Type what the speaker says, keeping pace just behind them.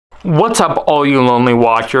What's up, all you lonely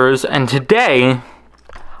watchers? And today,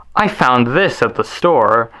 I found this at the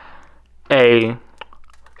store. A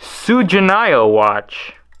Sujunayo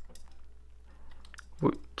watch.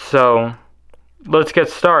 So, let's get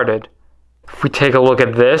started. If we take a look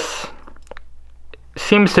at this, it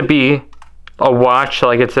seems to be a watch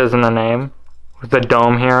like it says in the name, with the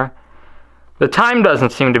dome here. The time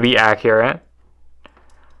doesn't seem to be accurate.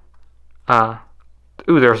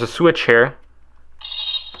 Ooh, there's a switch here.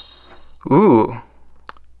 Ooh.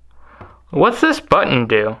 What's this button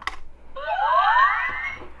do?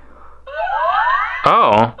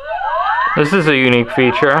 Oh. This is a unique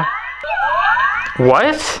feature.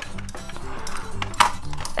 What?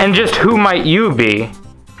 And just who might you be?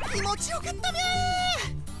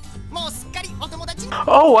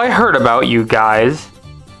 Oh, I heard about you guys.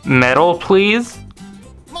 Metal, please?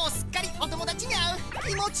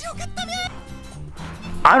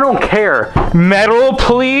 I don't care. Metal,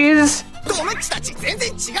 please?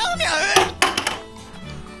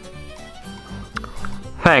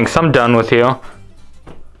 Thanks, I'm done with you.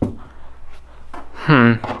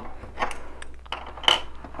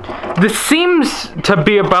 This seems to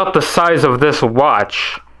be about the size of this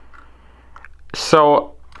watch.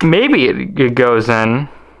 So, maybe it goes in.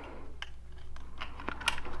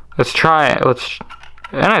 Let's try it.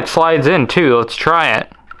 And it slides in too. Let's try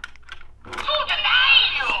it.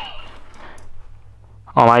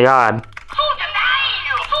 Oh my god.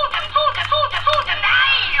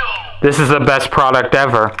 This is the best product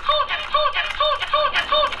ever.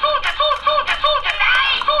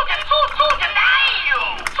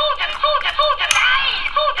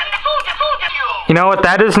 You know what?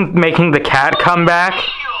 That isn't making the cat come back,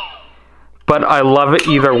 but I love it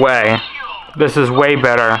either way. This is way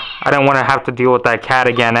better. I don't want to have to deal with that cat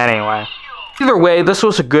again anyway. Either way, this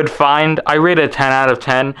was a good find. I rate it a 10 out of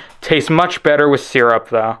 10. Tastes much better with syrup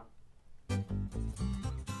though.